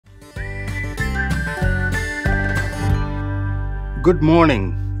Good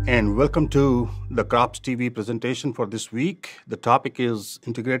morning and welcome to the Crops TV presentation for this week. The topic is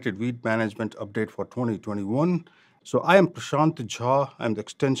Integrated Weed Management Update for 2021. So I am Prashant Jha. I'm the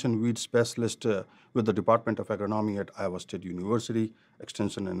Extension Weed Specialist with the Department of Agronomy at Iowa State University,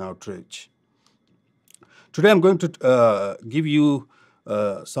 Extension and Outreach. Today I'm going to give you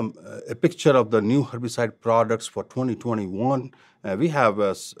a picture of the new herbicide products for 2021. I have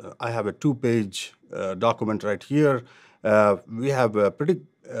a two-page document right here. We have a pretty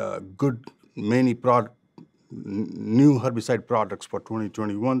good many new herbicide products for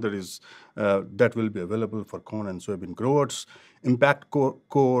 2021 that will be available for corn and soybean growers. Impact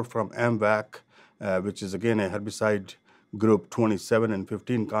Core from AMVAC, which is again a herbicide group 27 and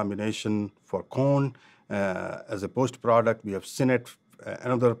 15 combination for corn. As a post product, we have Sinet,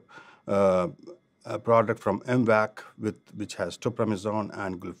 another product from MVAC which has topramazone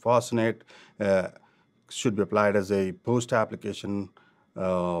and glufosinate. Should be applied as a post application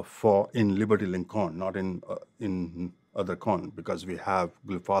in Liberty Link corn, not in other corn, because we have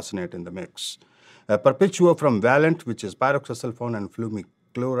glufosinate in the mix. Perpetua from Valent, which is pyroxasulfone and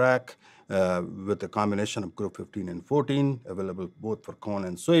flumiclorac, with a combination of group 15 and 14, available both for corn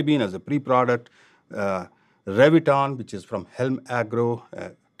and soybean as a pre-product. Reviton, which is from Helm Agro,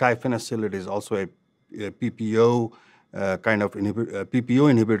 Typhenacil, it is also a PPO PPO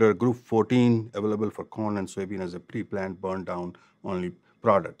inhibitor, group 14, available for corn and soybean as a pre-plant burn down only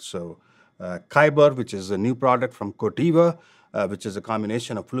product. So Kyber, which is a new product from Corteva, which is a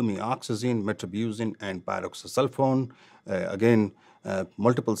combination of flumioxazine, metribuzin, and pyroxasulfone. Again,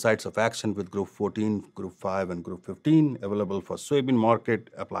 multiple sites of action with group 14, group 5, and group 15, available for soybean market,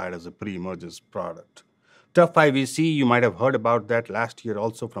 applied as a pre-emergence product. Tough 5EC, you might have heard about that last year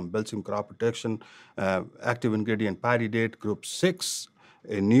also from Belgium Crop Protection. Active ingredient pyridate, group 6,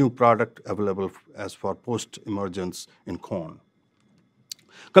 a new product available as for post-emergence in corn.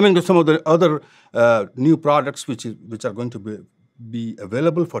 Coming to some of the other new products which are going to be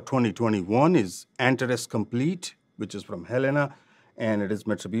available for 2021 is Antares Complete, which is from Helena, and it is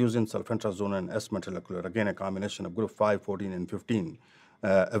metribuzin, sulfentrazone, and S-metolachlor, again a combination of group 5, 14, and 15.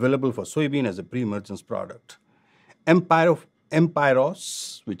 Available for soybean as a pre-emergence product.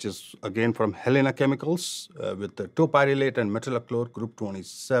 Empyros, which is again from Helena Chemicals, with the topyrylate and metolachlor, group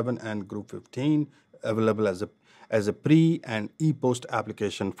 27 and group 15, available as a pre and e-post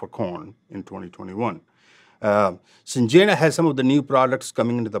application for corn in 2021. Syngenta has some of the new products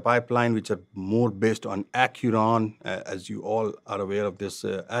coming into the pipeline, which are more based on Acuron, as you all are aware of this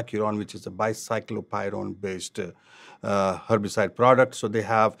Acuron, which is a bicyclopyrrone-based herbicide product. So they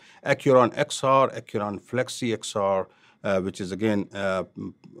have Acuron XR, Acuron Flexi XR, which is again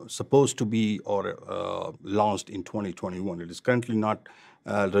supposed to be launched in 2021. It is currently not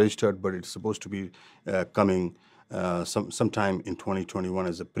registered, but it's supposed to be coming sometime in 2021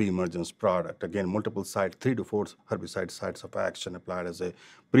 as a pre-emergence product. Again, multiple sites, 3 to 4 herbicide sites of action applied as a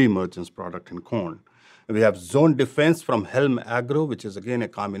pre-emergence product in corn. We have Zone Defense from Helm Agro, which is again a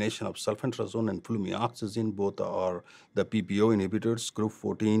combination of sulfentrazone and flumioxazine. Both are the PPO inhibitors, group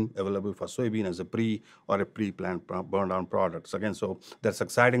 14, available for soybean as a pre or a pre-plant burn down products. Again, so that's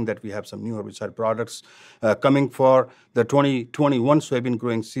exciting that we have some new herbicide products coming for the 2021 soybean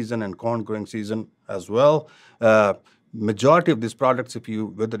growing season and corn growing season as well. Majority of these products,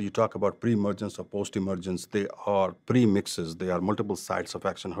 whether you talk about pre-emergence or post-emergence, they are pre-mixes. They are multiple sites of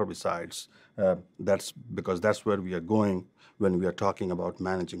action herbicides. That's because that's where we are going when we are talking about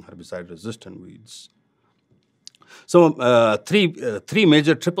managing herbicide-resistant weeds. So three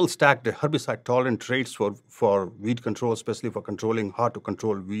major triple-stacked herbicide-tolerant traits for weed control, especially for controlling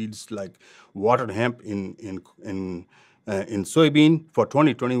hard-to-control weeds like water hemp in soybean. For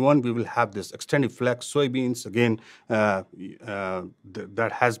 2021, we will have this Extended Flex soybeans. Again,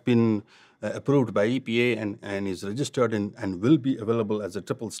 that has been approved by EPA and is registered and will be available as a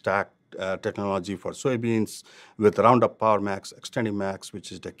triple stack technology for soybeans with Roundup Power Max, Extended Max,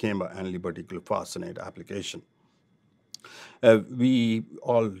 which is dicamba, and Liberty glufosinate application. We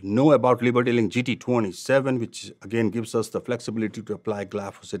all know about Liberty Link GT27, which again gives us the flexibility to apply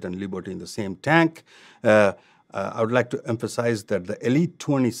glyphosate and Liberty in the same tank. I would like to emphasize that the Elite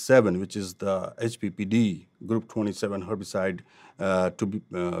 27, which is the HPPD Group 27 herbicide,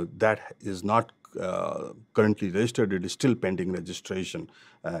 that is not currently registered. It is still pending registration.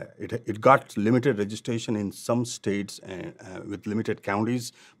 It got limited registration in some states with limited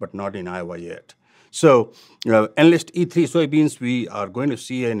counties, but not in Iowa yet. So Enlist E3 soybeans, we are going to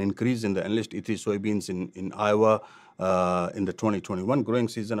see an increase in the Enlist E3 soybeans in Iowa in the 2021 growing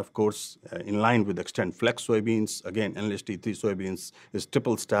season, of course, in line with Extend Flex soybeans. Again, Enlist E3 soybeans is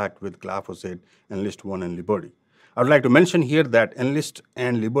triple stacked with glyphosate, Enlist 1, and Liberty. I would like to mention here that Enlist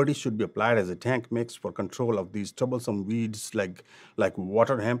and Liberty should be applied as a tank mix for control of these troublesome weeds like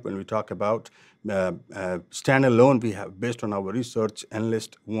water hemp. When we talk about standalone, we have, based on our research,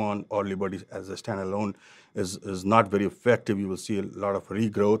 Enlist 1 or Liberty as a standalone is not very effective. You will see a lot of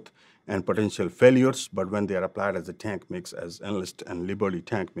regrowth and potential failures, but when they are applied as a tank mix, as Enlist and Liberty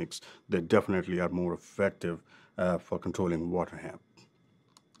tank mix, they definitely are more effective for controlling water hemp.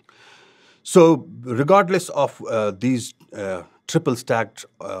 So regardless of these triple stacked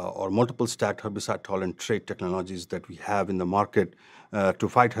or multiple stacked herbicide tolerant trait technologies that we have in the market to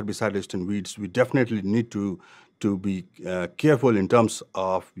fight herbicide resistant weeds, we definitely need to be careful in terms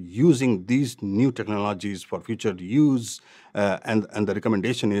of using these new technologies for future use, and the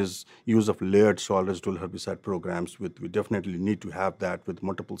recommendation is use of layered soil residual herbicide programs. We definitely need to have that with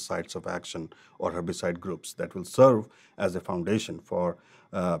multiple sites of action or herbicide groups that will serve as a foundation for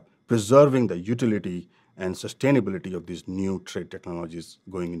preserving the utility and sustainability of these new trait technologies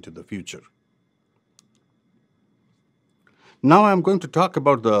going into the future. Now I'm going to talk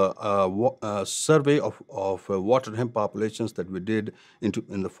about the survey of water hemp populations that we did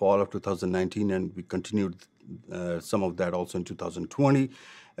in the fall of 2019, and we continued some of that also in 2020.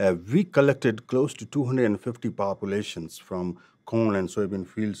 We collected close to 250 populations from corn and soybean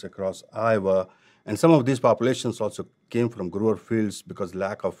fields across Iowa, and some of these populations also came from grower fields because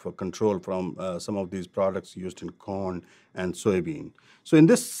lack of control from some of these products used in corn and soybean. So in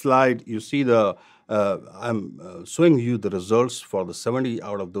this slide, you see I'm showing you the results for the 70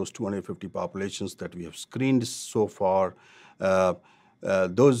 out of those 250 populations that we have screened so far.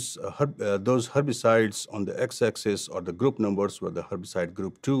 Those herbicides on the x-axis or the group numbers were the herbicide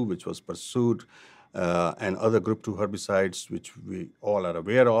group 2, which was pursued, and other group 2 herbicides, which we all are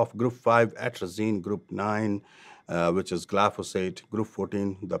aware of. Group 5, atrazine. Group 9, which is glyphosate. Group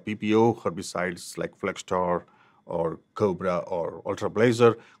 14, the PPO herbicides like Flexstar or Cobra or Ultra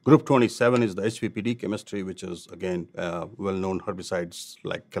Blazer. Group 27 is the HPPD chemistry, which is, again, well-known herbicides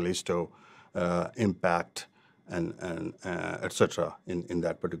like Callisto, Impact, and etc. in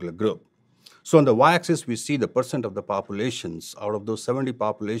that particular group. So on the y-axis, we see the percent of the populations. Out of those 70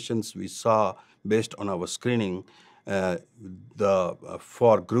 populations, we saw, based on our screening,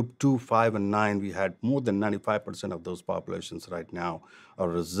 for group 2, 5, and 9, we had more than 95% of those populations right now are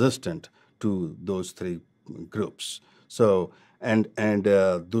resistant to those three groups. So, and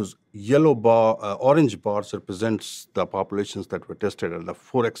those yellow orange bars represents the populations that were tested at the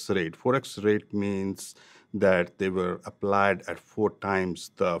 4x rate. 4x rate means that they were applied at 4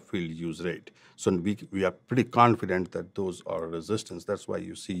 times the field use rate. So we are pretty confident that those are resistance. That's why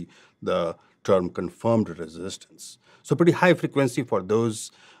you see the term confirmed resistance. So pretty high frequency for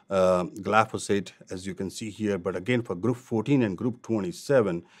those glyphosate, as you can see here. But again, for group 14 and group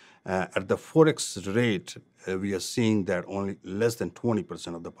 27, at the 4x rate, we are seeing that only less than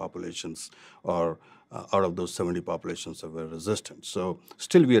 20% of the populations are out of those 70 populations are resistant. So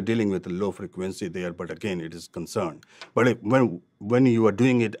still we are dealing with a low frequency there, but again, it is concern. But when you are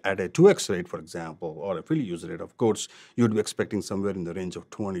doing it at a 2x rate, for example, or a field use rate, of course, you would be expecting somewhere in the range of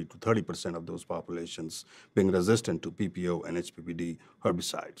 20 to 30% of those populations being resistant to PPO and HPPD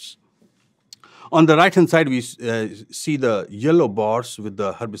herbicides. On the right-hand side, we see the yellow bars with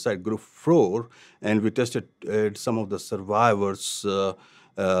the herbicide group 4, and we tested some of the survivors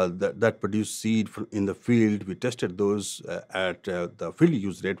that produce seed in the field. We tested those at the field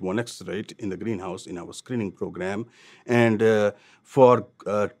use rate, 1x rate, in the greenhouse in our screening program. And for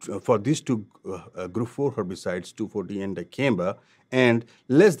these two group 4 herbicides, 2,4-D and dicamba, and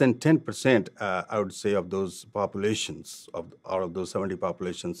less than 10%, I would say, of those populations, out of those 70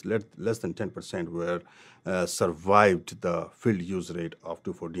 populations, less than 10% were survived the field use rate of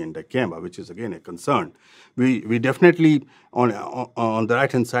 2,4-D and dicamba, which is, again, a concern. We definitely, on the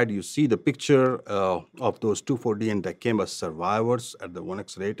right-hand side, you see the picture of those 2,4-D and dicamba survivors at the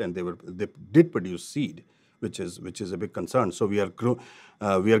 1x rate, and they did produce seed, which is a big concern. So we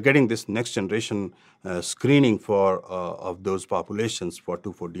are getting this next generation screening of those populations for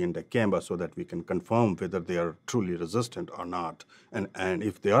 2,4-D and dicamba, so that we can confirm whether they are truly resistant or not, and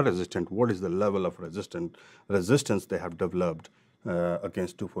if they are resistant, what is the level of resistance they have developed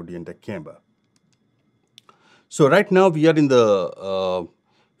against 2,4-D and dicamba. So right now we are in the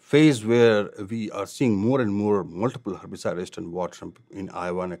phase where we are seeing more and more multiple herbicide-resistant water in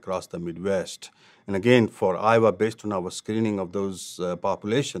Iowa and across the Midwest. And again, for Iowa, based on our screening of those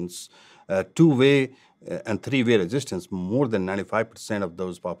populations, 2-way and 3-way resistance, more than 95% of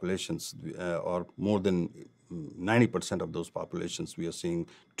those populations, or more than 90% of those populations, we are seeing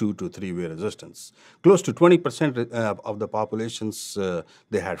 2 to 3-way resistance. Close to 20% of the populations,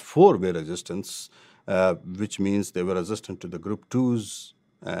 they had 4-way resistance. which means they were resistant to the group 2s,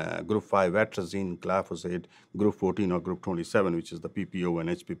 group 5 atrazine, glyphosate, group 14 or group 27, which is the PPO and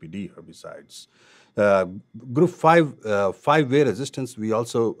HPPD herbicides. Uh, Group 5, 5-way resistance, we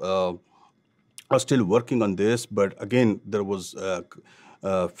also are still working on this, but again, there was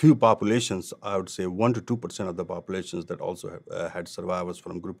few populations, I would say 1 to 2% of the populations that also had survivors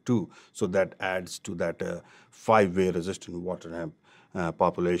from group 2. So that adds to that 5-way resistant water hemp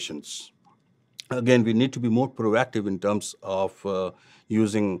populations. Again, we need to be more proactive in terms of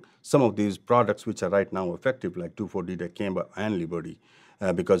using some of these products which are right now effective, like 2,4-D dicamba and Liberty,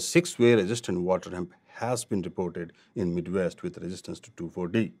 because 6-way resistant water hemp has been reported in Midwest with resistance to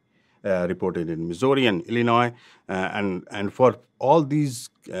 2,4-D. Reported in Missouri and Illinois, and for all these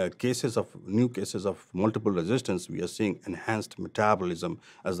new cases of multiple resistance, we are seeing enhanced metabolism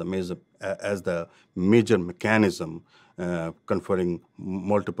as the major mechanism conferring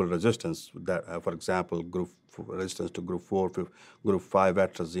multiple resistance. That, for example, resistance to group 4, group 5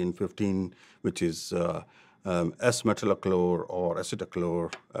 atrazine, 15, which is S-metolachlor or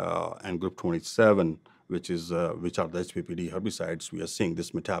acetochlor, and group 27, which are the HPPD herbicides. We are seeing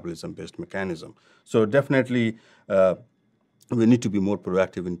this metabolism-based mechanism. So definitely, we need to be more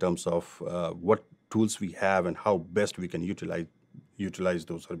proactive in terms of what tools we have and how best we can utilize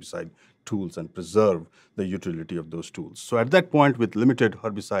those herbicide tools and preserve the utility of those tools. So at that point, with limited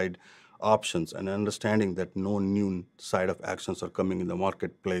herbicide options and understanding that no new side of actions are coming in the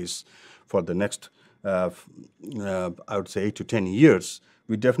marketplace for the next, I would say, 8 to 10 years,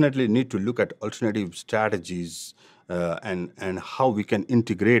 we definitely need to look at alternative strategies and how we can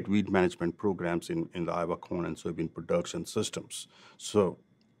integrate weed management programs in the Iowa corn and soybean production systems. So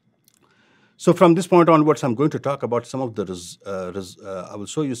from this point onwards, I'm going to talk about some of the, I will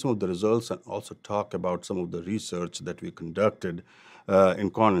show you some of the results and also talk about some of the research that we conducted in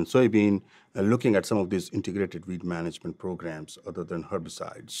corn and soybean, looking at some of these integrated weed management programs other than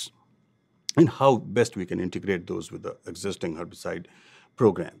herbicides, and how best we can integrate those with the existing herbicide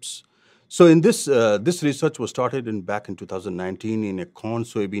programs. So in this research was started back in 2019 in a corn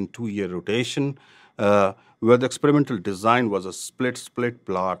soybean 2-year rotation, where the experimental design was a split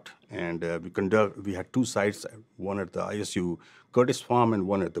plot, and we had 2 sites, one at the ISU Curtis farm and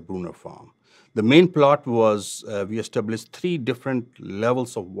one at the Bruner farm. The main plot was we established 3 different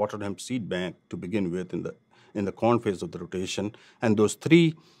levels of water hemp seed bank to begin with in the corn phase of the rotation, and those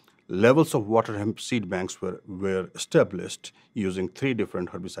 3 levels of water hemp seed banks were established using 3 different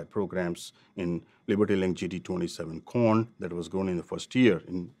herbicide programs in Liberty Link GT27 corn that was grown in the first year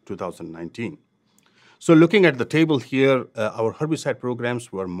in 2019. So looking at the table here, our herbicide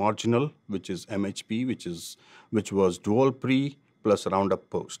programs were marginal, which is MHP, which was dual pre plus Roundup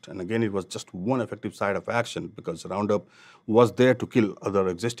post. And again, it was just one effective side of action because Roundup was there to kill other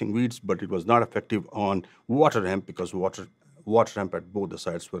existing weeds, but it was not effective on water hemp because water hemp at both the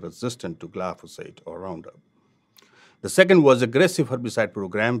sites were resistant to glyphosate or Roundup. The second was aggressive herbicide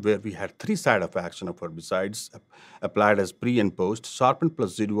program, where we had 3 side of action of herbicides applied as pre and post: Sharpen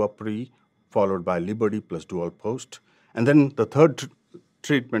plus Zidua pre, followed by Liberty plus dual post. And then the third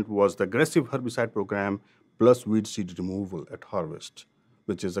treatment was the aggressive herbicide program plus weed seed removal at harvest,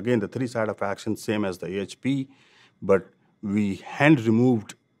 which is again the 3 side of action, same as the AHP, but we hand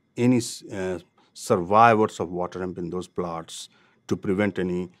removed any survivors of water hemp in those plots to prevent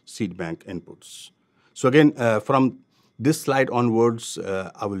any seed bank inputs. So again, from this slide onwards,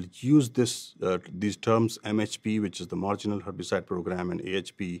 I will use these terms: MHP, which is the marginal herbicide program, and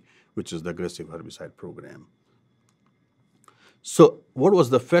AHP, which is the aggressive herbicide program. So what was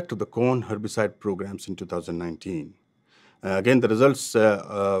the effect of the corn herbicide programs in 2019? Again, the results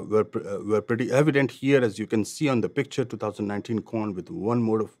were pretty evident here. As you can see on the picture, 2019 corn with one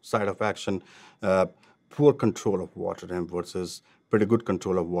mode of side of action, poor control of water hemp versus pretty good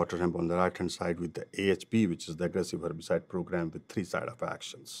control of water hemp on the right-hand side with the AHP, which is the aggressive herbicide program with 3 side of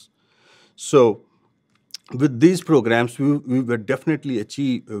actions. So with these programs, we were definitely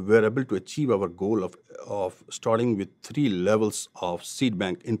able to achieve our goal of starting with 3 levels of seed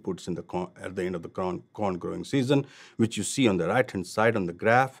bank inputs at the end of the corn growing season, which you see on the right-hand side on the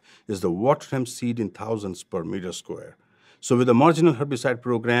graph is the water hemp seed in thousands per meter square. So with the marginal herbicide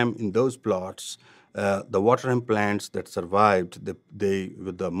program in those plots, the water hemp plants that survived,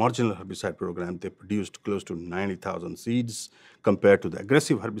 with the marginal herbicide program, they produced close to 90,000 seeds. Compared to the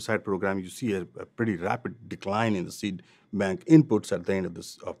aggressive herbicide program, you see a pretty rapid decline in the seed bank inputs at the end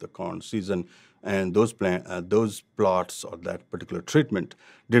of the corn season. And those plots or that particular treatment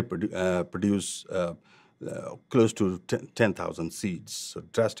did produce close to 10,000 seeds. So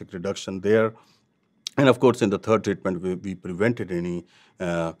drastic reduction there. And of course, in the third treatment, we prevented any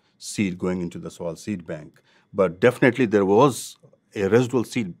seed going into the soil seed bank. But definitely there was a residual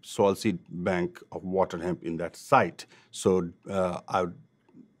soil seed bank of water hemp in that site. So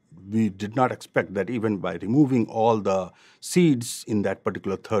we did not expect that even by removing all the seeds in that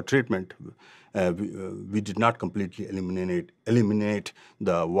particular third treatment, we did not completely eliminate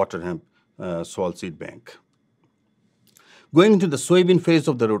the water hemp soil seed bank. Going into the soybean phase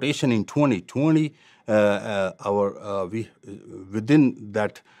of the rotation in 2020, within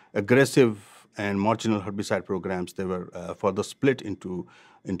that aggressive and marginal herbicide programs, they were further split into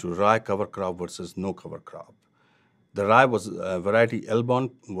rye cover crop versus no cover crop. The rye was variety Elbon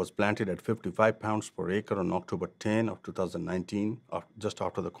was planted at 55 pounds per acre on October 10 of 2019, just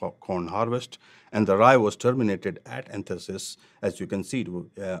after the corn harvest, and the rye was terminated at anthesis. As you can see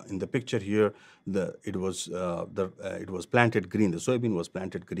in the picture here, it was planted green. The soybean was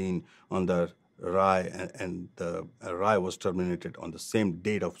planted green on the rye, and the rye was terminated on the same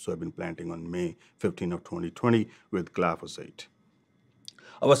date of soybean planting on May 15 of 2020 with glyphosate.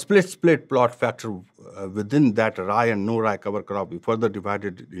 Our split plot factor within that rye and no rye cover crop, we further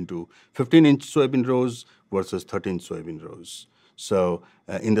divided it into 15-inch soybean rows versus 13 soybean rows. So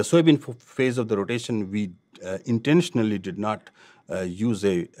in the soybean phase of the rotation, we intentionally did not use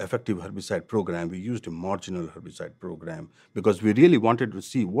a effective herbicide program. We used a marginal herbicide program because we really wanted to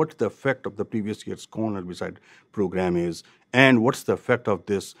see what the effect of the previous year's corn herbicide program is and what's the effect of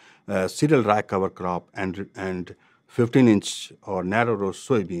this cereal rye cover crop and 15-inch or narrow row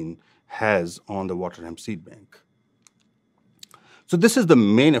soybean has on the water hemp seed bank. So this is the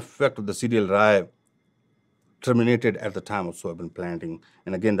main effect of the cereal rye terminated at the time of soybean planting.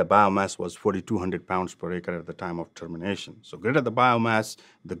 And again, the biomass was 4,200 pounds per acre at the time of termination. So greater the biomass,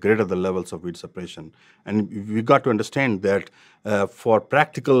 the greater the levels of weed suppression. And we got to understand that for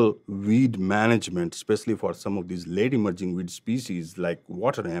practical weed management, especially for some of these late emerging weed species like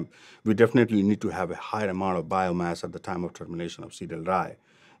water hemp, we definitely need to have a higher amount of biomass at the time of termination of cereal rye.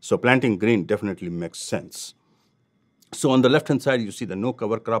 So planting green definitely makes sense. So on the left-hand side, you see the no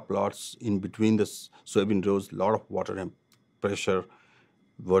cover crop plots in between the soybean rows, a lot of water hemp pressure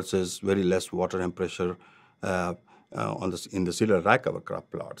versus very less water hemp pressure in the cereal rye cover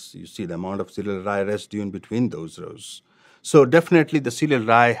crop plots. You see the amount of cereal rye residue in between those rows. So definitely the cereal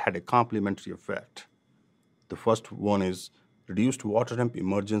rye had a complementary effect. The first one is reduced water hemp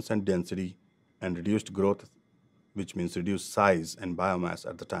emergence and density and reduced growth, which means reduced size and biomass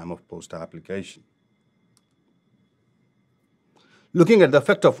at the time of post-application. Looking at the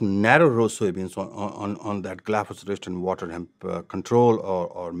effect of narrow row soybeans on that glyphosate-resistant water hemp control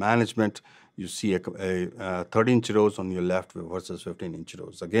or management, you see a 13-inch rows on your left versus 15-inch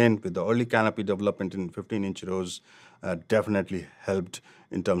rows. Again, with the early canopy development in 15-inch rows, definitely helped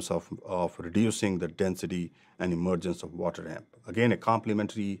in terms of reducing the density and emergence of water hemp. Again, a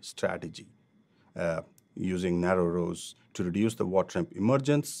complementary strategy using narrow rows to reduce the water hemp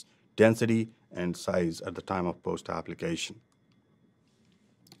emergence, density, and size at the time of post-application.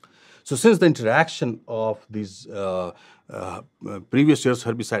 So since the interaction of these previous year's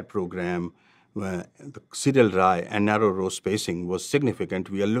herbicide program, the cereal rye and narrow row spacing was significant,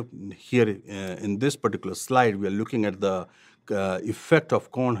 we are looking here in this particular slide, we are looking at the effect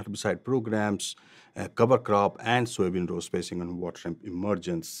of corn herbicide programs, cover crop and soybean row spacing on water hemp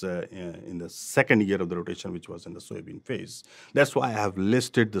emergence in the second year of the rotation, which was in the soybean phase. That's why I have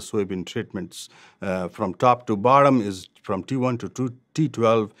listed the soybean treatments from top to bottom is from T1 to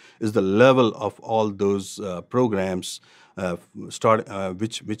T12 is the level of all those programs which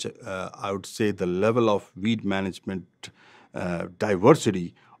I would say the level of weed management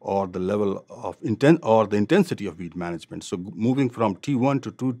diversity or the level of the intensity of weed management. So moving from T1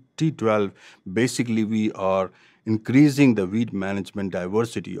 to T12, basically we are increasing the weed management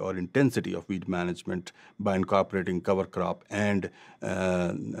diversity or intensity of weed management by incorporating cover crop and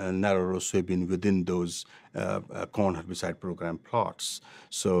narrow row soybean within those corn herbicide program plots.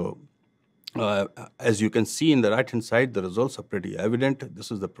 So as you can see in the right-hand side, the results are pretty evident.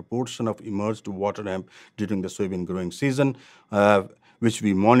 This is the proportion of emerged water hemp during the soybean growing season, which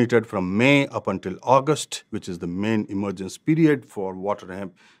we monitored from May up until August, which is the main emergence period for water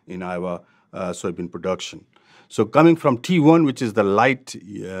hemp in Iowa soybean production. So coming from T1, which is the light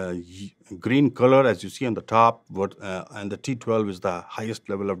green color, as you see on the top, and the T12 is the highest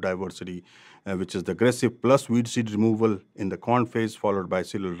level of diversity, which is the aggressive plus weed seed removal in the corn phase, followed by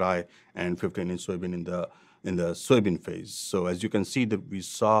cereal rye and 15-inch soybean in the soybean phase. So as you can see that we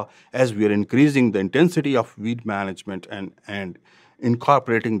saw, as we are increasing the intensity of weed management and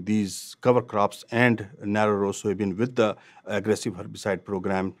incorporating these cover crops and narrow row soybean with the aggressive herbicide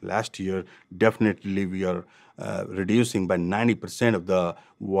program last year, definitely we are reducing by 90% of the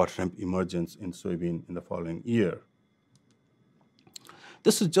water hemp emergence in soybean in the following year.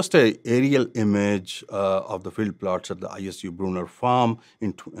 This is just an aerial image of the field plots at the ISU Brunner farm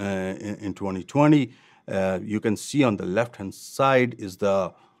in 2020. You can see on the left-hand side is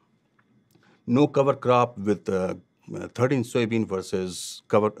the no cover crop with 13 soybean versus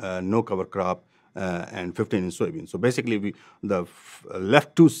no cover crop and 15 in soybean. So basically, the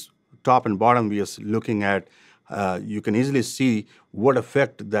left two top and bottom we are looking at. You can easily see what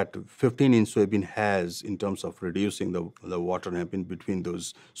effect that 15-inch soybean has in terms of reducing the water hemp in between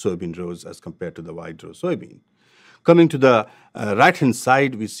those soybean rows as compared to the wide row soybean. Coming to the right-hand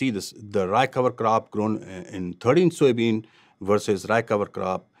side, we see the rye cover crop grown in 13 soybean versus rye cover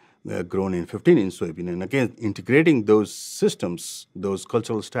crop grown in 15-inch soybean. And again, integrating those systems, those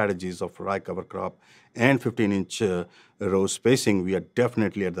cultural strategies of rye cover crop and 15-inch row spacing, we are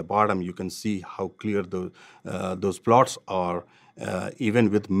definitely at the bottom. You can see how clear those plots are.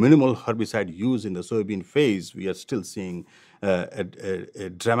 Even with minimal herbicide use in the soybean phase, we are still seeing a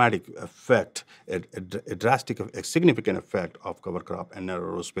dramatic effect, a significant effect of cover crop and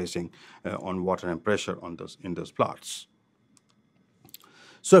narrow row spacing on water and pressure in those plots.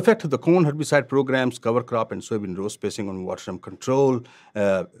 So effect of the corn herbicide programs, cover crop and soybean row spacing on water hemp control,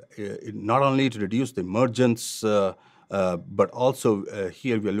 not only to reduce the emergence, but also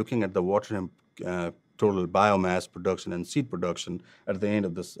here we are looking at the water hemp total biomass production and seed production at the end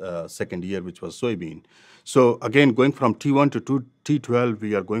of this second year, which was soybean. So again, going from T1 to T12,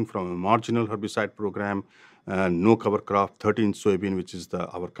 we are going from a marginal herbicide program, no cover crop, 13 soybean, which is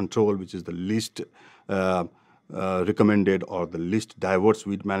our control, which is the least recommended or the least diverse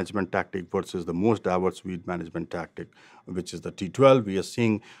weed management tactic versus the most diverse weed management tactic, which is the T12. We are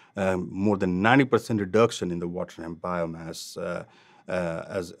seeing more than 90% reduction in the water hemp biomass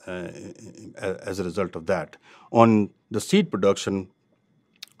as a result of that. On the seed production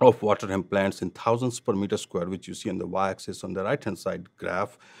of water hemp plants in thousands per meter square, which you see on the y-axis on the right-hand side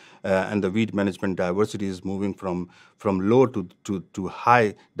graph, and the weed management diversity is moving from low to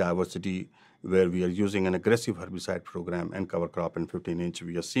high diversity, where we are using an aggressive herbicide program and cover crop in 15-inch.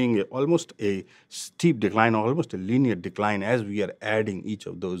 We are seeing almost a steep decline, almost a linear decline as we are adding each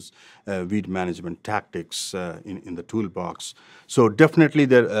of those weed management tactics in the toolbox. So definitely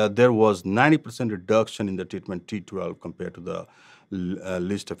there was 90% reduction in the treatment T12 compared to the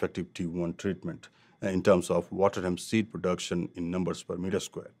least effective T1 treatment in terms of water hemp seed production in numbers per meter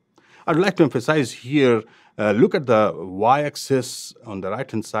square. I'd like to emphasize here, look at the y-axis on the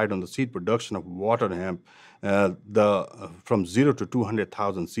right-hand side on the seed production of water hemp, from 0 to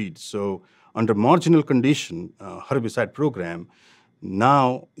 200,000 seeds. So under marginal condition herbicide program,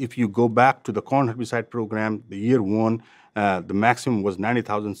 now if you go back to the corn herbicide program, the year one, the maximum was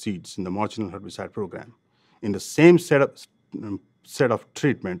 90,000 seeds in the marginal herbicide program. In the same set of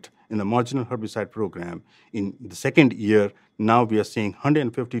treatment in the marginal herbicide program, in the second year, now we are seeing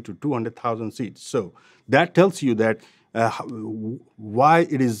 150 to 200,000 seeds. So that tells you that why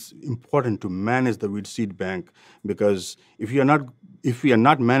it is important to manage the weed seed bank, because if we are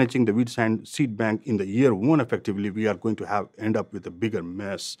not managing the weed seed bank in the year one effectively, we are going to end up with a bigger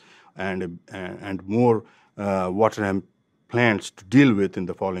mess and more water hemp plants to deal with in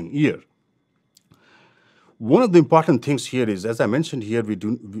the following year. One of the important things here is, as I mentioned here,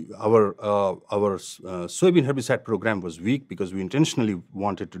 our soybean herbicide program was weak because we intentionally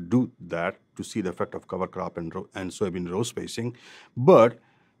wanted to do that to see the effect of cover crop and soybean row spacing. But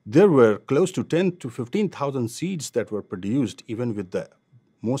there were close to 10 to 15,000 seeds that were produced even with the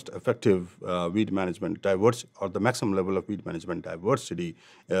most effective weed management diversity, or the maximum level of weed management diversity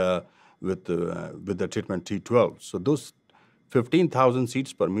with the treatment T12. So those 15,000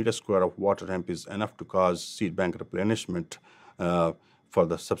 seeds per meter square of water hemp is enough to cause seed bank replenishment for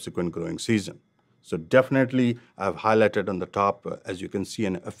the subsequent growing season. So definitely, I've highlighted on the top, as you can see,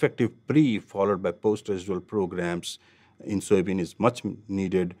 an effective pre followed by post-residual programs in soybean is much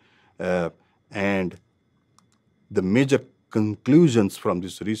needed. And the major conclusions from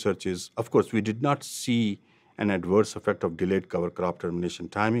this research is, of course, we did not see an adverse effect of delayed cover crop termination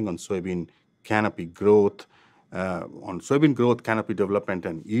timing on soybean canopy growth, canopy development,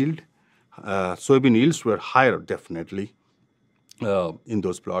 and yield. Soybean yields were higher, definitely, in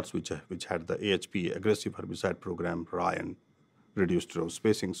those plots which had the AHP, aggressive herbicide program, rye, and reduced row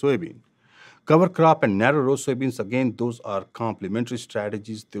spacing soybean. Cover crop and narrow row soybeans, again, those are complementary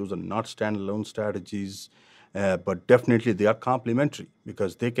strategies. Those are not standalone strategies, but definitely they are complementary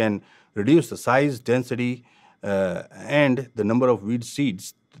because they can reduce the size, density, and the number of weed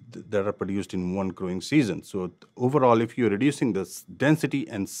seeds that are produced in one growing season. So overall, if you're reducing the density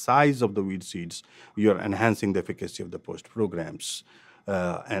and size of the weed seeds, you're enhancing the efficacy of the post programs.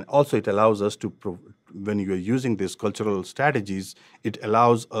 And also it allows us to, when you're using these cultural strategies, it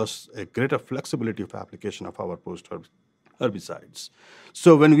allows us a greater flexibility of application of our post herbicides.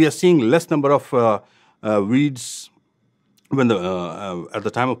 So when we are seeing less number of weeds when at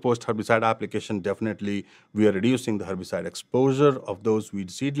the time of post herbicide application, definitely we are reducing the herbicide exposure of those weed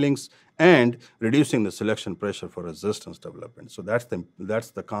seedlings and reducing the selection pressure for resistance development. So that's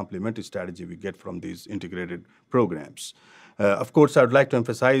the complementary strategy we get from these integrated programs. Of course, I would like to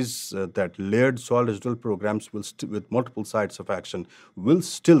emphasize that layered soil residual programs will with multiple sites of action will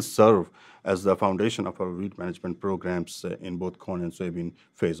still serve as the foundation of our weed management programs in both corn and soybean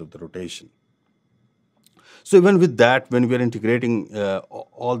phase of the rotation. So even with that, when we are integrating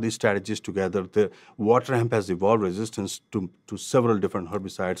all these strategies together, the water hemp has evolved resistance to several different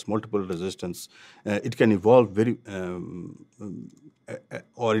herbicides, multiple resistance. It can evolve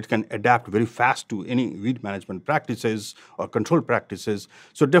or it can adapt very fast to any weed management practices or control practices.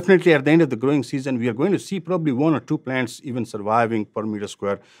 So definitely at the end of the growing season, we are going to see probably 1 or 2 plants even surviving per meter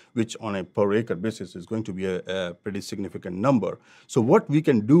square, which on a per acre basis is going to be a pretty significant number. So what we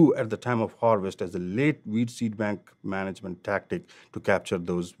can do at the time of harvest as a late weed seed bank management tactic to capture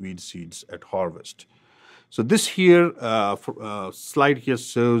those weed seeds at harvest. So this here slide here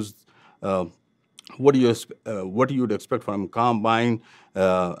shows what you would expect from combine.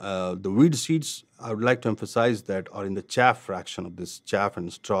 The weed seeds, I would like to emphasize that are in the chaff fraction of this chaff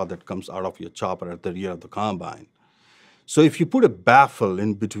and straw that comes out of your chopper at the rear of the combine. So if you put a baffle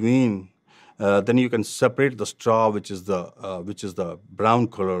in between, then you can separate the straw, which is the brown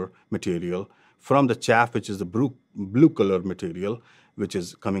color material, from the chaff, which is the blue color material, which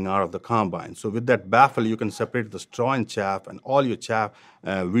is coming out of the combine. So with that baffle, you can separate the straw and chaff, and all your chaff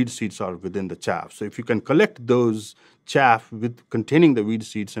weed seeds are within the chaff. So if you can collect those chaff containing the weed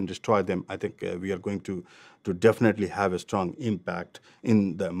seeds and destroy them, I think we are going to definitely have a strong impact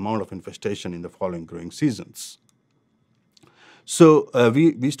in the amount of infestation in the following growing seasons. So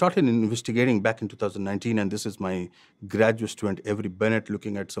we started investigating back in 2019, and this is my graduate student, Avery Bennett,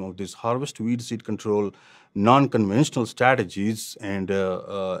 looking at some of these harvest weed seed control non-conventional strategies and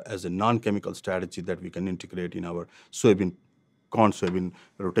as a non-chemical strategy that we can integrate in our corn soybean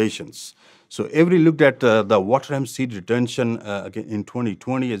rotations. So Avery looked at the water hemp seed retention again in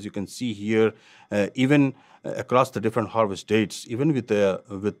 2020, as you can see here, even across the different harvest dates, even with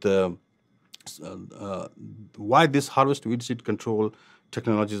why this harvest weed seed control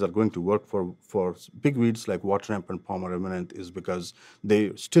technologies are going to work for big weeds like water hemp and palmer eminent is because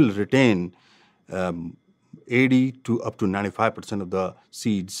they still retain 80 to up to 95% of the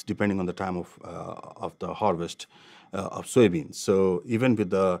seeds depending on the time of the harvest of soybeans. So even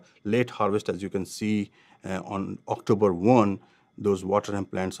with the late harvest, as you can see on October 1, those water hemp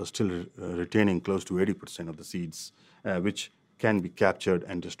plants are still retaining close to 80% of the seeds, which can be captured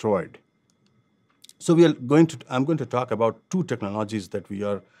and destroyed. So I'm going to talk about 2 technologies that we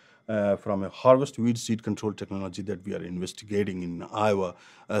are from a harvest weed seed control technology that we are investigating in Iowa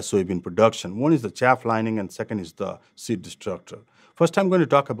soybean production. One is the chaff lining and second is the seed destructor. First, I'm going to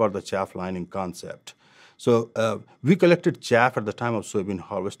talk about the chaff lining concept. So we collected chaff at the time of soybean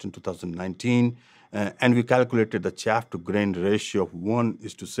harvest in 2019, and we calculated the chaff to grain ratio of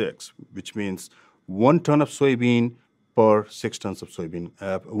 1:6, which means 1 ton of soybean per 6 tons of soybean,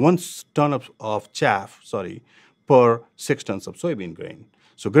 1 ton of chaff, per 6 tons of soybean grain.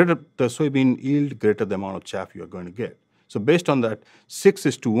 So greater the soybean yield, greater the amount of chaff you are going to get. So based on that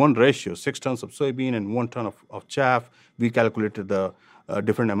 6:1 ratio, 6 tons of soybean and 1 ton of chaff, we calculated the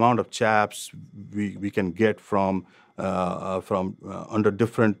different amount of chaffs we can get from under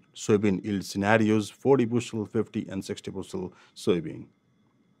different soybean yield scenarios, 40 bushel, 50, and 60 bushel soybean.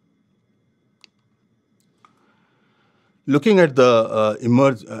 Looking at the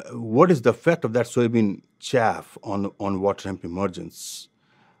what is the effect of that soybean chaff on water hemp emergence?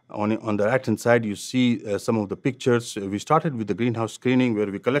 On the right-hand side, you see some of the pictures. We started with the greenhouse screening where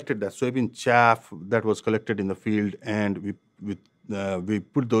we collected that soybean chaff that was collected in the field, and we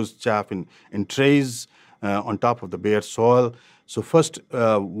put those chaff in trays on top of the bare soil. So first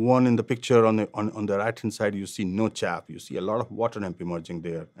one in the picture on the right-hand side, you see no chaff. You see a lot of water hemp emerging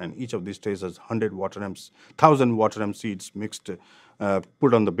there, and each of these trays has 1,000 water hemp seeds mixed,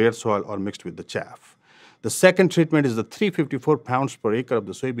 put on the bare soil or mixed with the chaff. The second treatment is the 354 pounds per acre of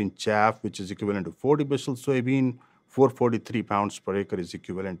the soybean chaff, which is equivalent to 40 bushel soybean. 443 pounds per acre is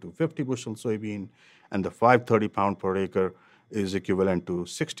equivalent to 50 bushel soybean, and the 530 pound per acre is equivalent to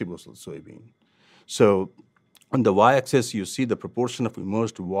 60 bushel soybean. So On the y-axis, you see the proportion of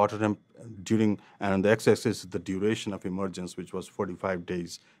immersed water hemp during, and on the x-axis is the duration of emergence, which was 45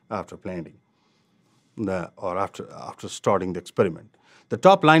 days after planting, or after starting the experiment. The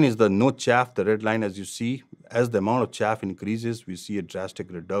top line is the no chaff, the red line as you see. As the amount of chaff increases, we see a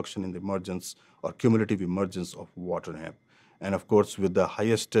drastic reduction in the emergence or cumulative emergence of water hemp. And of course, with the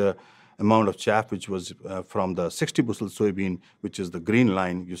highest amount of chaff, which was from the 60 bushel soybean, which is the green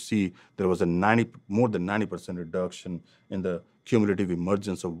line, you see there was a more than 90% reduction in the cumulative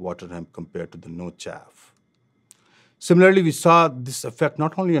emergence of water hemp compared to the no chaff. Similarly, we saw this effect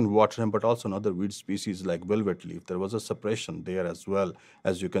not only on water hemp but also on other weed species like velvet leaf. There was a suppression there as well,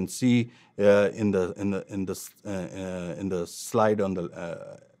 as you can see in the slide on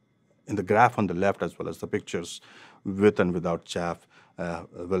the in the graph on the left, as well as the pictures with and without chaff,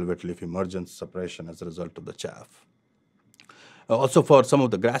 velvet leaf emergence, suppression as a result of the chaff. Also, for some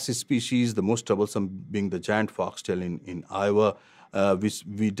of the grassy species, the most troublesome being the giant foxtail in Iowa,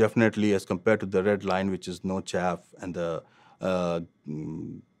 we definitely, as compared to the red line, which is no chaff, and the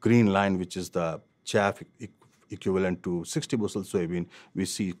green line, which is the chaff equivalent to 60 bushel soybean, we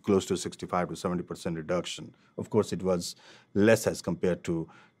see close to 65 to 70% reduction. Of course, it was less as compared to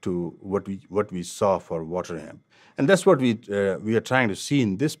what we saw for water hemp. And that's what we are trying to see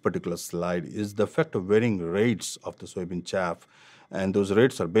in this particular slide, is the effect of varying rates of the soybean chaff. And those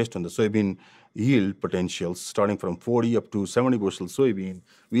rates are based on the soybean yield potentials, starting from 40 up to 70 bushel soybean.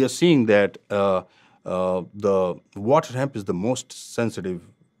 We are seeing that the water hemp is the most sensitive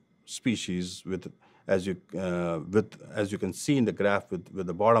species with, as you can see in the graph, with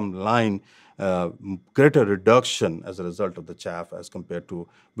the bottom line, greater reduction as a result of the chaff as compared to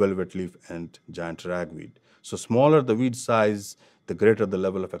velvet leaf and giant ragweed. So smaller the weed size, the greater the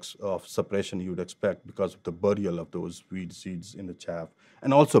level of suppression you would expect because of the burial of those weed seeds in the chaff,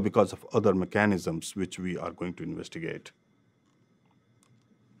 and also because of other mechanisms which we are going to investigate.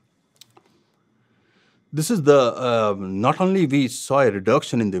 This is the, not only we saw a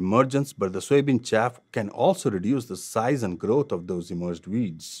reduction in the emergence, but the soybean chaff can also reduce the size and growth of those emerged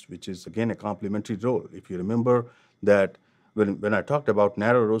weeds, which is again a complementary role. If you remember that when I talked about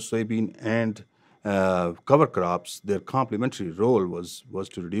narrow row soybean and cover crops, their complementary role was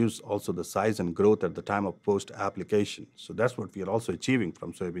to reduce also the size and growth at the time of post-application. So that's what we are also achieving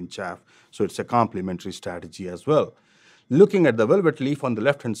from soybean chaff. So it's a complementary strategy as well. Looking at the velvet leaf on the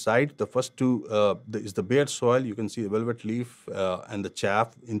left-hand side, the first two is the bare soil. You can see the velvet leaf and the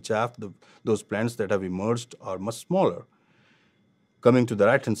chaff. In chaff, those plants that have emerged are much smaller. Coming to the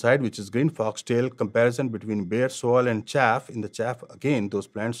right-hand side, which is green foxtail, comparison between bare soil and chaff. In the chaff, again, those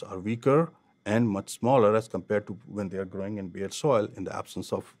plants are weaker and much smaller as compared to when they are growing in bare soil in the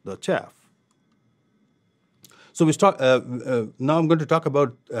absence of the chaff. So we start, now I'm going to talk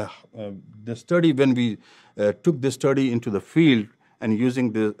about the study when we took this study into the field and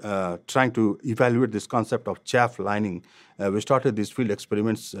using trying to evaluate this concept of chaff lining. We started these field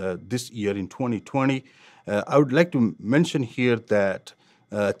experiments this year in 2020. I would like to mention here that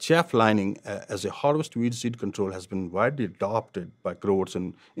chaff lining as a harvest weed seed control has been widely adopted by growers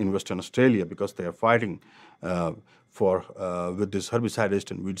in Western Australia because they are fighting with this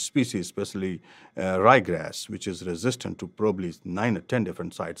herbicide-resistant weed species, especially ryegrass, which is resistant to probably 9 or 10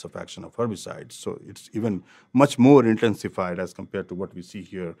 different sites of action of herbicides. So it's even much more intensified as compared to what we see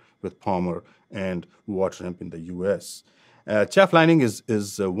here with palmer and water hemp in the U.S. Chaff lining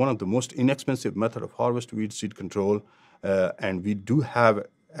is one of the most inexpensive method of harvest weed seed control, and we do have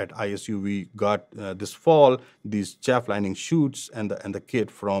at ISU, we got this fall these chaff lining shoots and the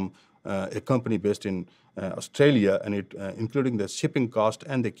kit from a company based in Australia, and it including the shipping cost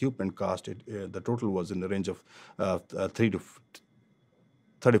and the equipment cost, the total was in the range of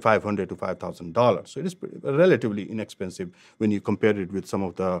 $3,500 to $5,000. So it is relatively inexpensive when you compare it with some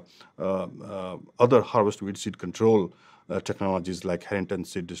of the other harvest weed seed control technologies like Harrington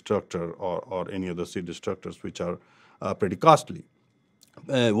seed destructor or any other seed destructors, which are pretty costly.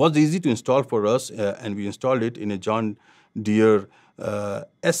 It was easy to install for us, and we installed it in a John Deere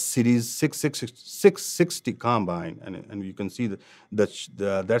S Series 660 combine, and you can see that's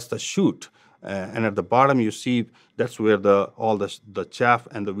the chute, and at the bottom you see that's where all the chaff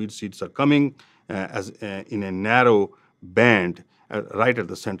and the weed seeds are coming in a narrow band right at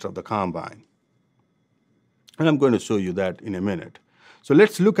the center of the combine. And I'm going to show you that in a minute. So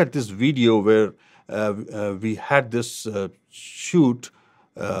let's look at this video where we had this chute,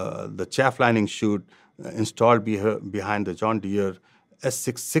 the chaff lining chute, installed behind the John Deere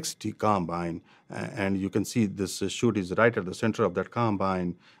S660 combine, and you can see this shoot is right at the center of that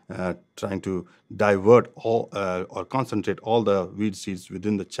combine, trying to divert all or concentrate all the weed seeds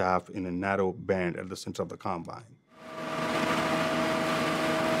within the chaff in a narrow band at the center of the combine.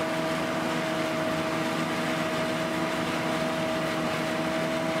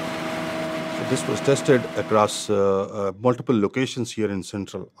 This was tested across multiple locations here in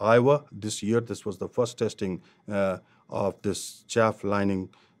central Iowa. This year, this was the first testing of this chaff lining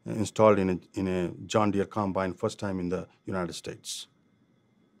installed in a John Deere combine, first time in the United States.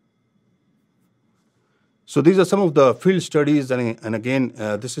 So these are some of the field studies, and again,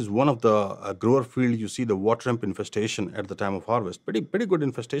 this is one of the grower field. You see the water hemp infestation at the time of harvest. Pretty good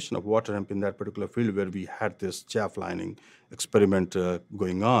infestation of water hemp in that particular field where we had this chaff lining experiment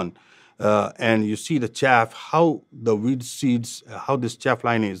going on. And you see the chaff, how the weed seeds, how this chaff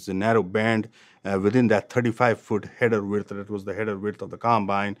lining is a narrow band within that 35-foot header width. That was the header width of the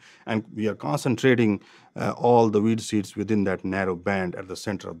combine. And we are concentrating all the weed seeds within that narrow band at the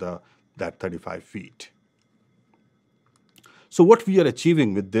center of that 35 feet. So what we are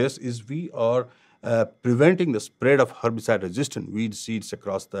achieving with this is we are preventing the spread of herbicide-resistant weed seeds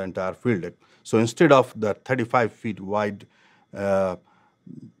across the entire field. So instead of the 35 feet wide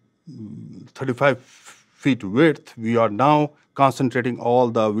 35 feet width, we are now concentrating all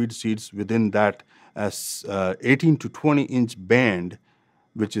the weed seeds within that 18 to 20 inch band,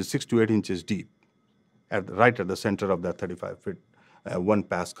 which is 6 to 8 inches deep, right at the center of that 35 feet one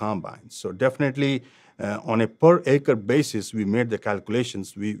pass combine. So definitely on a per acre basis, we made the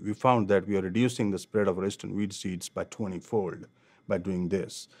calculations. We found that we are reducing the spread of resistant weed seeds by 20-fold by doing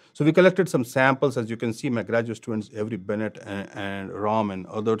this. So we collected some samples. As you can see, my graduate students, Avery Bennett and Ram and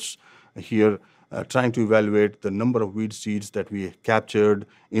others here, trying to evaluate the number of weed seeds that we captured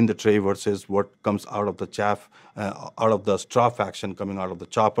in the tray versus what comes out of the chaff, out of the straw fraction coming out of the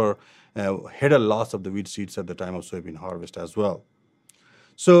chopper, header loss of the weed seeds at the time of soybean harvest as well.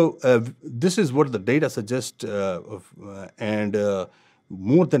 So this is what the data suggests, and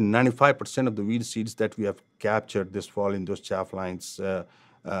more than 95% of the weed seeds that we have captured this fall in those chaff lines,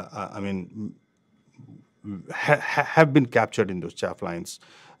 have been captured in those chaff lines.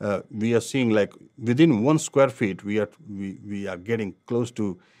 We are seeing like within 1 square feet, we are getting close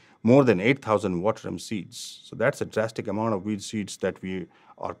to more than 8,000 water hemp seeds. So that's a drastic amount of weed seeds that we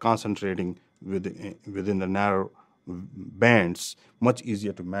are concentrating within the narrow bands, much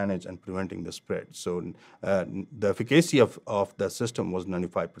easier to manage and preventing the spread. So the efficacy of the system was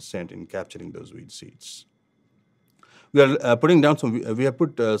 95% in capturing those weed seeds. We are putting down we have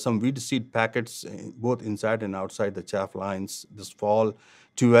put some weed seed packets both inside and outside the chaff lines this fall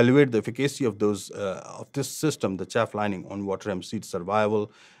to evaluate the efficacy of this system, the chaff lining, on water hemp seed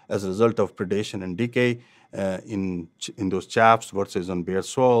survival as a result of predation and decay in those chaffs versus on bare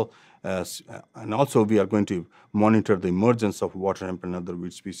soil. And also we are going to monitor the emergence of water hemp and other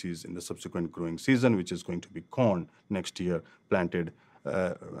weed species in the subsequent growing season, which is going to be corn next year planted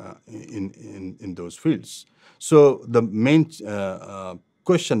in those fields. So the main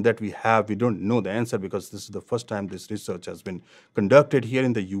question that we have, we don't know the answer because this is the first time this research has been conducted here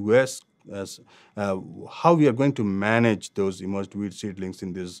in the U.S. as how we are going to manage those emerged weed seedlings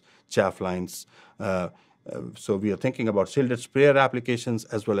in these chaff lines. So we are thinking about shielded sprayer applications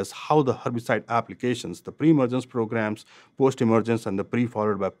as well as how the herbicide applications, the pre-emergence programs, post-emergence, and the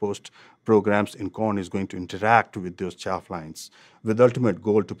pre-followed by post programs in corn is going to interact with those chaff lines, with the ultimate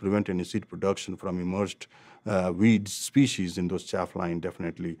goal to prevent any seed production from emerged weed species in those chaff line.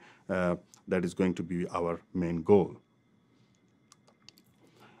 Definitely, that is going to be our main goal.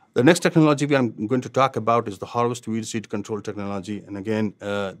 The next technology I'm going to talk about is the harvest weed seed control technology. And again,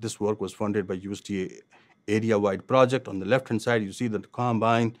 this work was funded by USDA area-wide project. On the left-hand side, you see the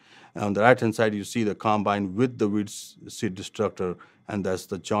combine. On the right-hand side, you see the combine with the weed seed destructor, and that's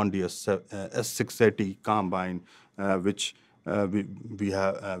the John Deere S680 combine, which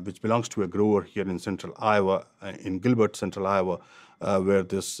which belongs to a grower here in central Iowa, in Gilbert, central Iowa, where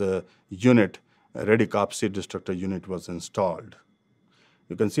this unit, Redicop seed destructor unit, was installed.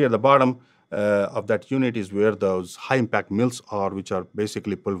 You can see at the bottom of that unit is where those high-impact mills are, which are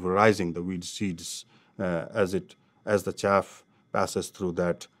basically pulverizing the weed seeds as the chaff passes through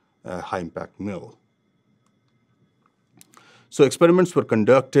that high-impact mill. So experiments were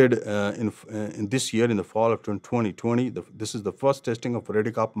conducted in this year, in the fall of 2020. This is the first testing of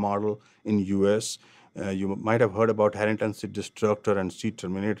Redicop model in U.S. You might have heard about Harrington seed destructor and seed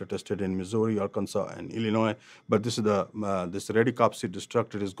terminator tested in Missouri, Arkansas, and Illinois. But this is this Redicop seed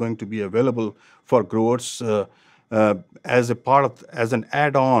destructor is going to be available for growers as a part of, as an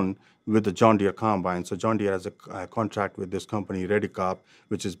add-on with the John Deere combine. So John Deere has a contract with this company, Redicop,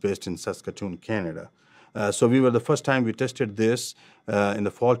 which is based in Saskatoon, Canada. So we were the first time we tested this in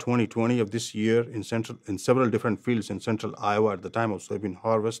the fall 2020 of this year in several different fields in central Iowa at the time of soybean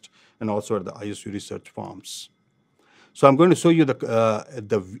harvest, and also at the ISU research farms. So I'm going to show you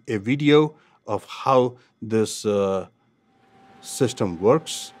a video of how this system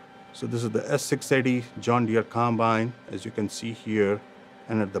works. So this is the S680 John Deere combine, as you can see here,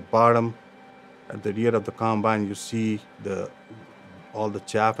 and at the bottom, at the rear of the combine, you see all the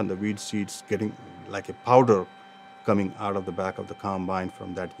chaff and the weed seeds getting like a powder coming out of the back of the combine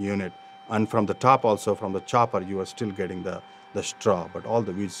from that unit. And from the top also, from the chopper, you are still getting the straw, but all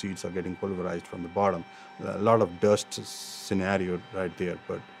the weed seeds are getting pulverized from the bottom. A lot of dust scenario right there,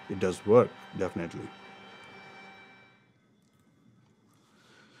 but it does work, definitely.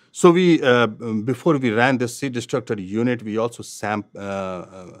 So before we ran this seed destructor unit, we also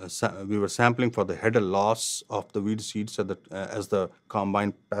we were sampling for the header loss of the weed seeds as the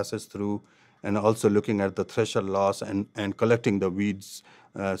combine passes through, and also looking at the thresher loss and collecting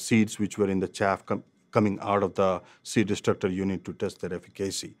the seeds which were in the chaff coming out of the seed destructor unit to test their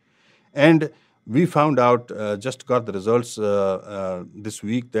efficacy. And we found out, just got the results this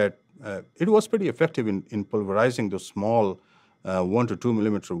week, that it was pretty effective in pulverizing those small 1 to 2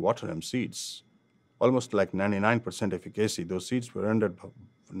 millimeter water seeds, almost like 99% efficacy. Those seeds were rendered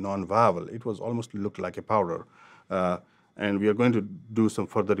non-viable. It was almost looked like a powder. And we are going to do some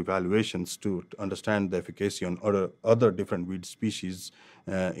further evaluations to understand the efficacy on other different weed species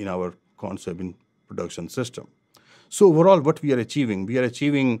in our corn soybean production system. So overall, what we are achieving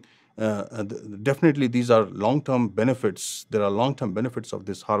definitely these are long-term benefits. There are long-term benefits of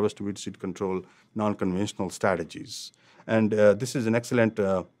this harvest weed seed control non-conventional strategies. And this is an excellent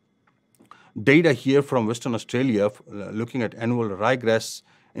data here from Western Australia, looking at annual ryegrass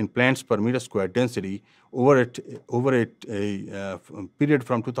in plants per meter square density over a period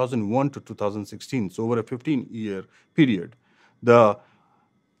from 2001 to 2016, so over a 15-year period. The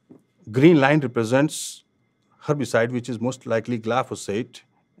green line represents herbicide, which is most likely glyphosate,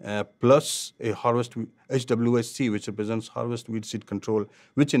 plus a harvest HWSC, which represents harvest weed seed control,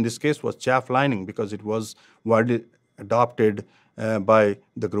 which in this case was chaff lining because it was widely adopted by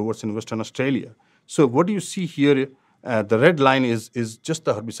the growers in Western Australia. So what do you see here? The red line is just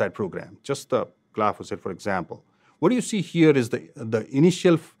the herbicide program, just the glyphosate, for example. What do you see here is the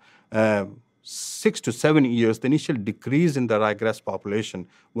initial 6 to 7 years, the initial decrease in the ryegrass population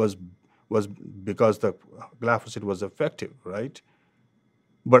was because the glyphosate was effective, right?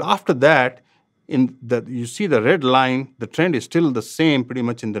 But after that, you see the red line, the trend is still the same pretty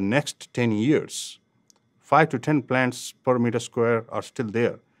much in the next 10 years. 5 to 10 plants per meter square are still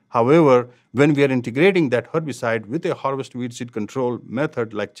there. However, when we are integrating that herbicide with a harvest weed seed control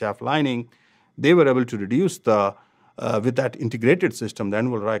method like chaff lining, they were able to reduce with that integrated system, the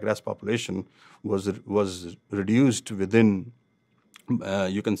annual ryegrass population was reduced within,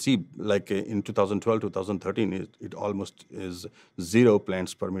 you can see like in 2012, 2013, it almost is 0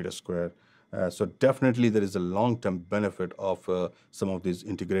 plants per meter square. So definitely there is a long-term benefit of some of these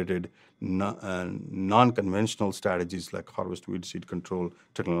integrated non-conventional strategies like harvest weed seed control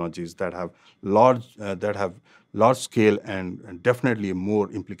technologies that have large scale and definitely more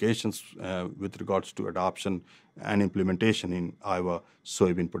implications with regards to adoption and implementation in Iowa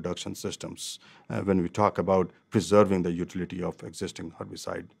soybean production systems when we talk about preserving the utility of existing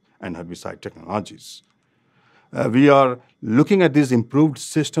herbicide and herbicide technologies. We are looking at these improved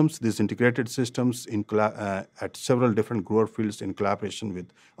systems, these integrated systems at several different grower fields in collaboration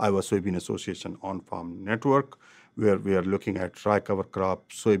with Iowa Soybean Association on-farm network, where we are looking at dry cover crop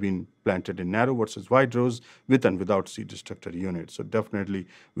soybean planted in narrow versus wide rows with and without seed destructor units. So definitely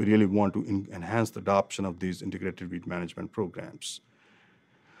we really want to enhance the adoption of these integrated weed management programs.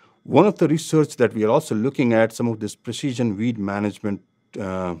 One of the research that we are also looking at some of this precision weed management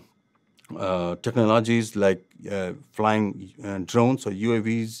technologies like flying drones or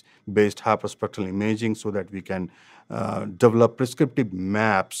UAVs-based hyperspectral imaging so that we can develop prescriptive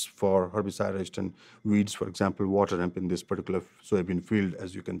maps for herbicide-resistant weeds, for example, water hemp in this particular soybean field,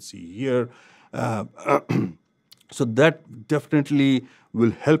 as you can see here. So that definitely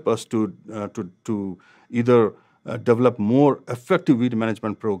will help us to either develop more effective weed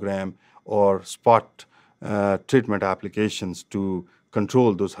management program or spot treatment applications to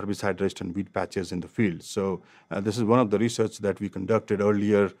control those herbicide-resistant weed patches in the field. So this is one of the research that we conducted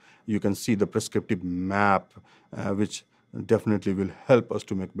earlier. You can see the prescriptive map, which definitely will help us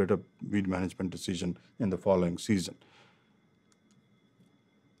to make better weed management decision in the following season.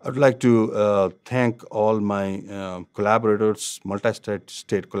 I'd like to thank all my collaborators,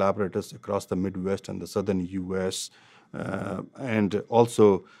 multi-state collaborators across the Midwest and the Southern U.S., and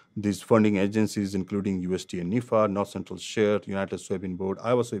also these funding agencies, including USD and NIFA, North Central Share, United Soybean Board,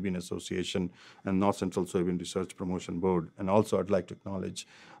 Iowa Soybean Association, and North Central Soybean Research Promotion Board. And also, I'd like to acknowledge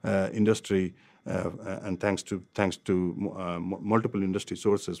industry and thanks to multiple industry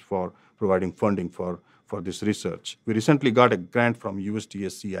sources for providing funding for this research. We recently got a grant from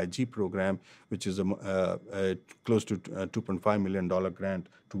USDA CIG program, which is a close to $2.5 million grant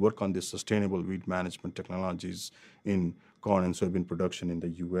to work on this sustainable weed management technologies in corn and soybean production in the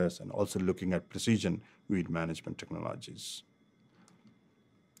U.S. and also looking at precision weed management technologies.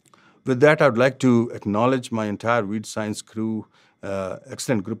 With that, I would like to acknowledge my entire weed science crew,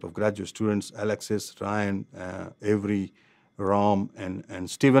 excellent group of graduate students, Alexis, Ryan, Avery, Rom, and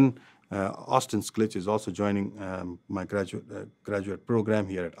Stephen. Austin Sklitch is also joining my graduate program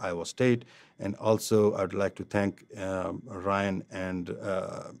here at Iowa State. And also, I'd like to thank Ryan and,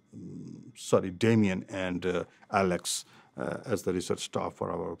 Damien and Alex as the research staff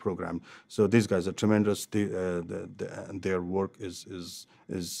for our program. So these guys are tremendous. Their work is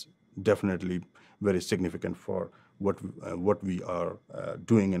definitely very significant for what we are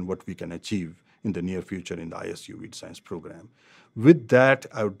doing and what we can achieve in the near future in the ISU Weed Science program. With that,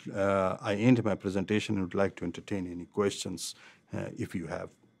 I end my presentation and would like to entertain any questions if you have.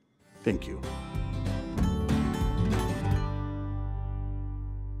 Thank you.